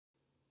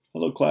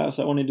Hello class,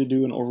 I wanted to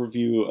do an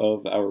overview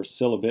of our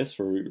syllabus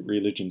for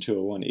Religion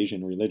 201,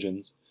 Asian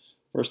Religions.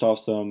 First off,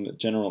 some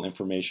general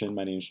information.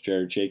 My name is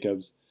Jared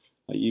Jacobs.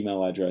 My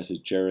email address is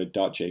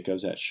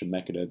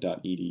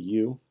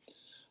jared.jacobs@shemeketa.edu.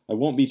 I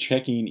won't be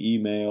checking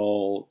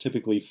email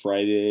typically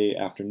Friday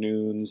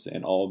afternoons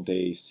and all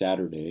day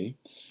Saturday.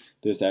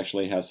 This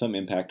actually has some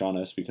impact on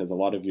us because a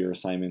lot of your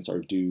assignments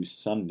are due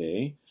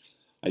Sunday.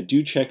 I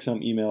do check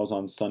some emails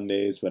on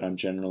Sundays, but I'm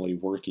generally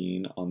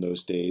working on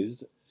those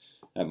days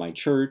at my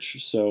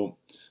church, so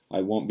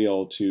I won't be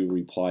able to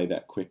reply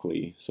that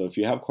quickly. So if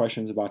you have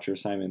questions about your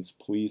assignments,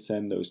 please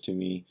send those to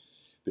me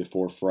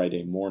before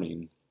Friday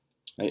morning.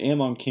 I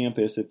am on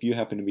campus. If you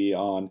happen to be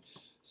on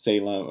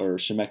Salem or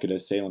Shemeketa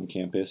Salem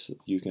campus,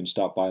 you can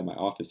stop by my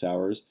office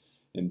hours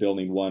in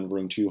Building 1,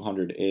 Room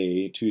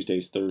 200A,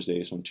 Tuesdays,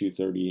 Thursdays from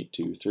 2:30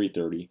 to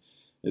 3:30.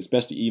 It's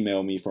best to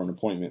email me for an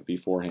appointment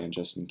beforehand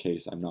just in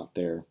case I'm not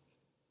there.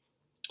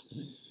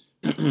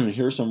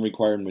 Here are some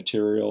required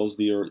materials.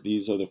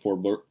 These are the four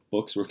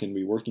books we're going to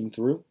be working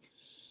through.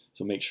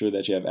 So make sure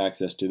that you have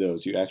access to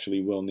those. You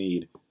actually will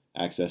need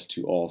access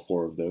to all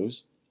four of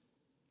those.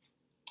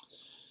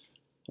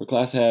 Our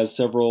class has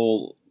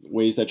several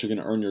ways that you're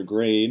going to earn your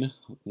grade.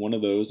 One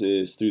of those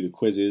is through the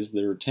quizzes.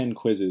 There are 10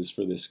 quizzes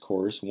for this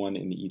course, one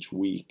in each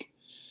week.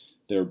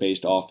 They're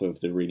based off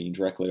of the reading,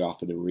 directly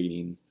off of the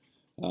reading.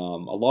 A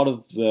lot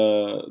of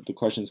the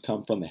questions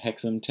come from the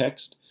Hexham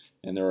text,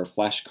 and there are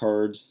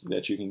flashcards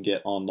that you can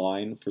get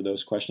online for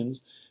those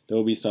questions. There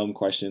will be some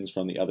questions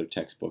from the other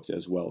textbooks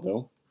as well,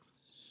 though.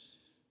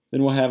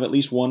 Then we'll have at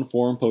least one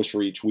forum post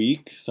for each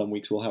week. Some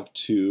weeks we'll have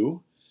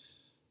two.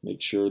 Make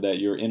sure that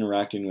you're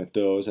interacting with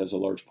those, as a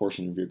large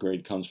portion of your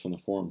grade comes from the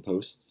forum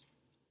posts.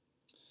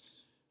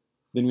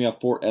 Then we have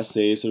 4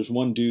 essays. There's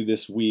one due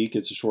this week.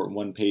 It's a short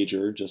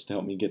one-pager just to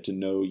help me get to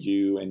know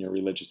you and your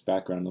religious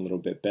background a little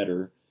bit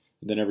better.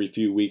 And then every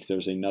few weeks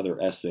there's another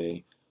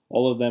essay.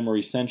 All of them are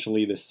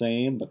essentially the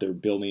same, but they're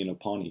building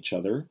upon each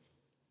other.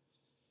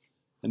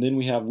 And then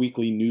we have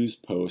weekly news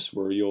posts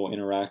where you'll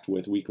interact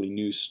with weekly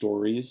news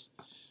stories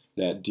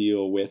that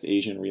deal with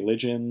Asian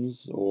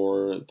religions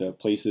or the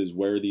places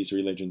where these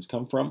religions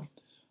come from.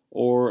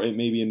 Or it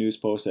may be a news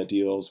post that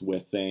deals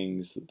with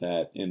things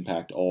that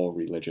impact all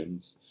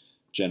religions,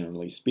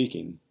 generally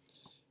speaking.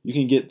 You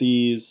can get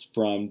these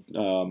from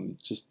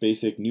just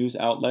basic news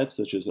outlets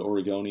such as the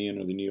Oregonian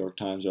or the New York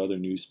Times or other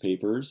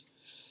newspapers.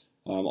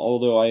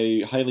 Although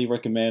I highly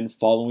recommend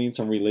following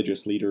some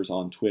religious leaders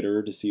on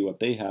Twitter to see what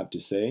they have to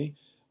say,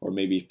 or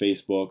maybe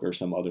Facebook or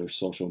some other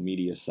social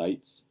media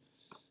sites.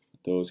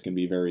 Those can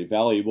be very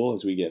valuable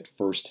as we get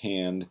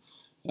firsthand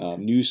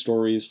news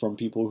stories from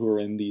people who are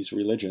in these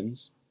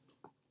religions.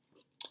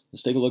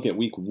 Let's take a look at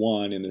week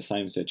 1 in the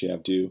assignments that you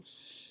have due.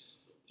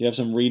 You have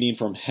some reading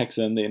from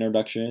Hexham, the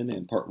introduction,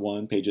 in part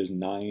 1, pages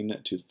 9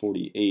 to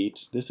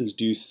 48. This is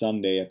due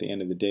Sunday at the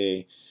end of the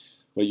day.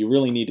 But you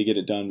really need to get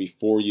it done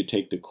before you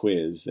take the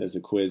quiz, as the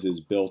quiz is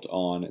built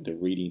on the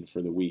reading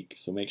for the week.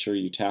 So make sure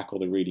you tackle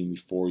the reading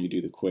before you do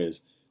the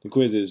quiz. The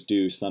quiz is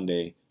due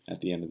Sunday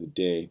at the end of the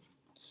day.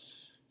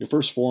 Your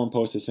first forum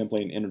post is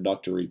simply an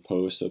introductory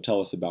post, so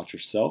tell us about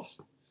yourself.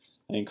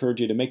 I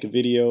encourage you to make a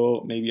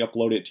video, maybe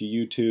upload it to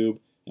YouTube,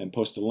 and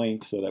post a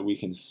link so that we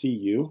can see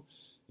you.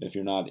 If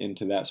you're not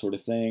into that sort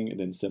of thing,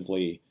 then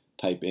simply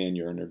type in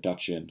your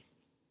introduction.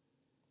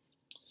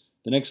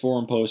 The next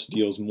forum post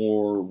deals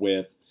more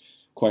with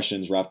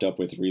questions wrapped up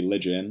with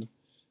religion.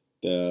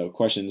 The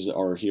questions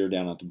are here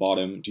down at the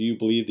bottom. Do you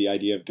believe the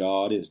idea of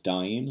God is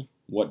dying?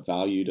 What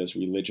value does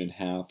religion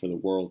have for the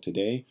world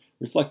today?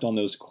 Reflect on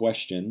those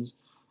questions.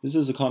 This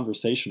is a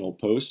conversational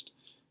post,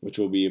 which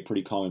will be a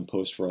pretty common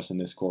post for us in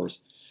this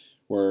course,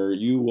 where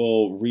you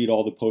will read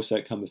all the posts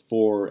that come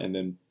before and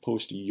then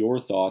post your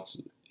thoughts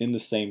in the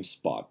same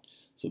spot,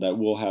 so that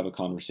we'll have a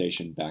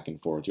conversation back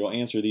and forth. You'll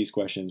answer these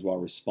questions while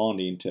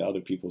responding to other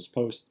people's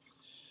posts.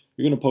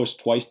 You're going to post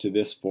twice to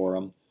this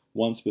forum,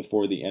 once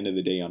before the end of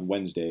the day on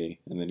Wednesday,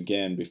 and then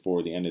again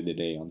before the end of the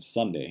day on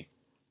Sunday.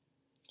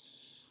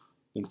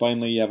 Then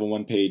finally, you have a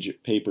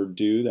one-page paper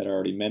due that I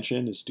already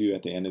mentioned. It's due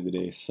at the end of the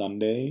day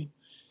Sunday.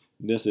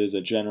 This is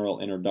a general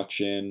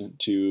introduction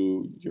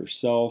to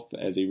yourself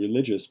as a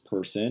religious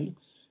person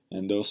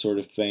and those sort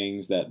of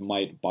things that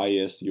might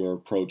bias your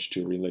approach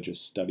to religious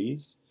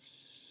studies.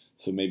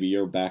 So maybe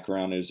your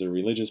background as a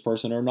religious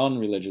person or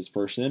non-religious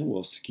person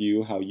will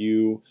skew how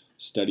you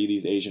study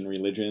these Asian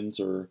religions,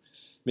 or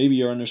maybe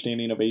your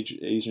understanding of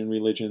Asian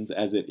religions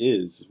as it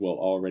is will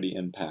already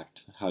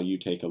impact how you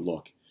take a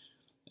look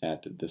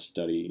at the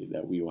study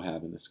that we will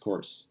have in this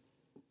course.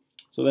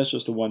 So that's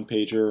just a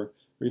one-pager.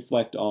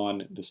 Reflect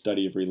on the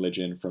study of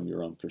religion from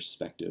your own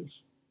perspective.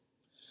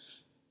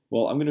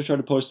 Well, I'm going to try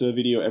to post a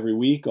video every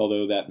week,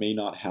 although that may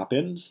not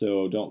happen,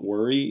 so don't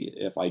worry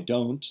if I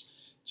don't.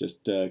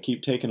 Just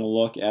keep taking a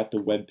look at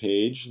the web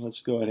page.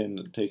 Let's go ahead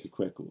and take a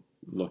quick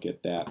look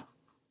at that.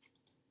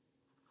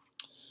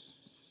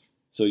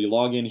 So you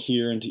log in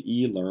here into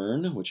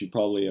eLearn, which you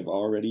probably have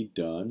already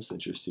done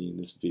since you're seeing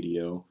this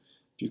video.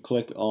 If you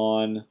click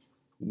on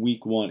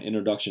Week 1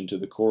 Introduction to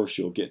the Course,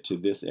 you'll get to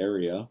this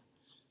area.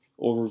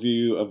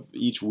 overview of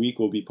each week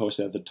will be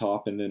posted at the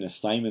top, and then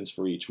assignments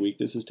for each week.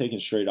 This is taken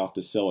straight off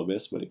the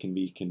syllabus, but it can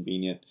be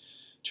convenient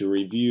to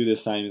review the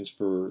assignments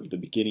for the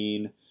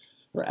beginning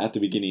or at the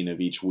beginning of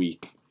each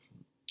week.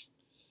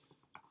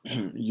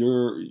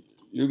 You're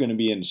going to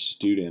be in a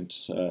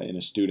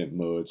student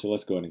mode, so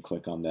let's go ahead and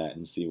click on that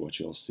and see what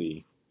you'll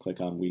see.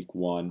 Click on week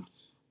 1,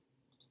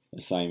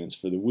 assignments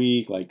for the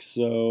week, like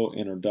so,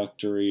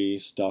 introductory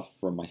stuff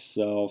from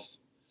myself,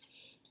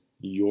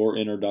 your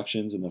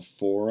introductions in the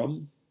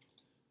forum,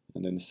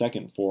 and then the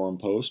second forum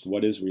post,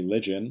 what is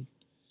religion?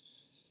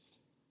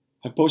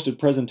 I've posted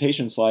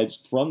presentation slides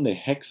from the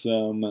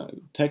Hexham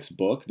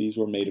textbook. These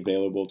were made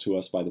available to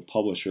us by the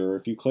publisher.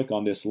 If you click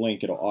on this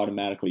link, it'll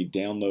automatically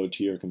download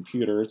to your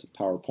computer. It's a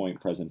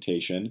PowerPoint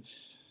presentation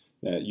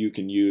that you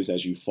can use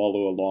as you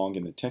follow along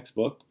in the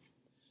textbook.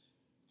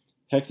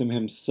 Hexham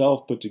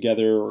himself put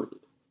together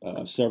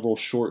several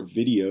short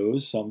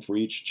videos, some for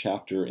each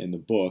chapter in the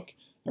book.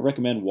 I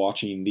recommend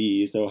watching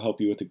these. They'll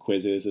help you with the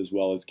quizzes as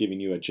well as giving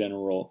you a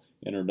general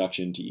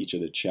introduction to each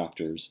of the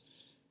chapters.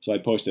 So I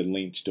posted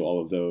links to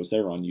all of those.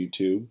 They're on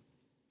YouTube.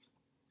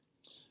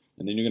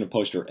 And then you're going to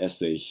post your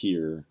essay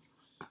here.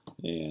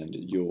 And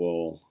you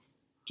will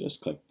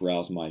just click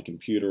Browse My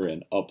Computer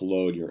and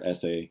upload your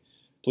essay.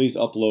 Please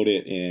upload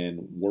it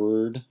in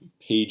Word,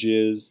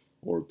 Pages,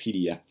 or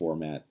PDF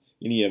format.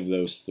 Any of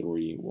those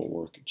 3 will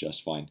work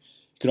just fine.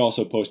 You could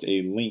also post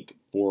a link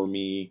for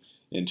me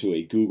into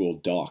a Google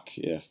Doc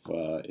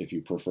if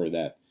you prefer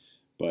that.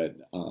 But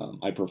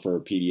I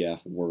prefer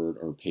PDF, Word,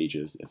 or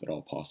Pages if at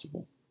all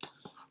possible.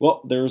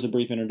 Well, there was a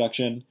brief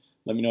introduction.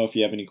 Let me know if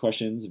you have any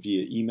questions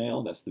via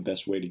email. That's the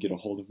best way to get a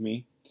hold of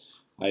me.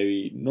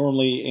 I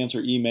normally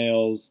answer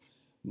emails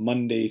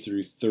Monday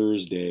through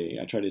Thursday.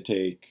 I try to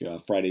take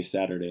Friday,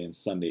 Saturday, and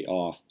Sunday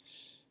off,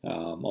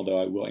 although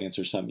I will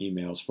answer some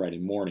emails Friday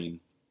morning.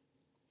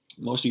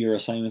 Most of your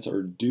assignments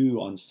are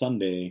due on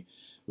Sunday,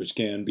 which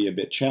can be a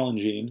bit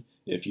challenging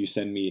if you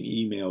send me an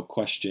email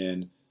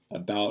question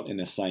about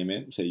an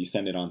assignment. Say you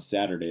send it on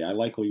Saturday. I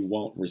likely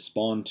won't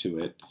respond to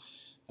it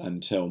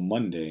until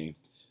Monday.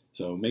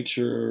 So make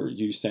sure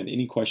you send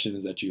any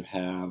questions that you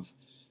have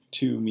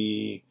to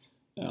me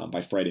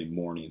by Friday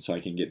morning so I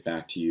can get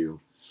back to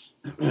you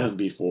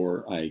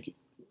before I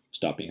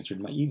stop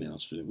answering my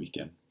emails for the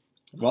weekend.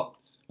 Well,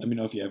 let me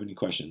know if you have any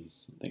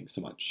questions. Thanks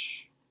so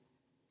much.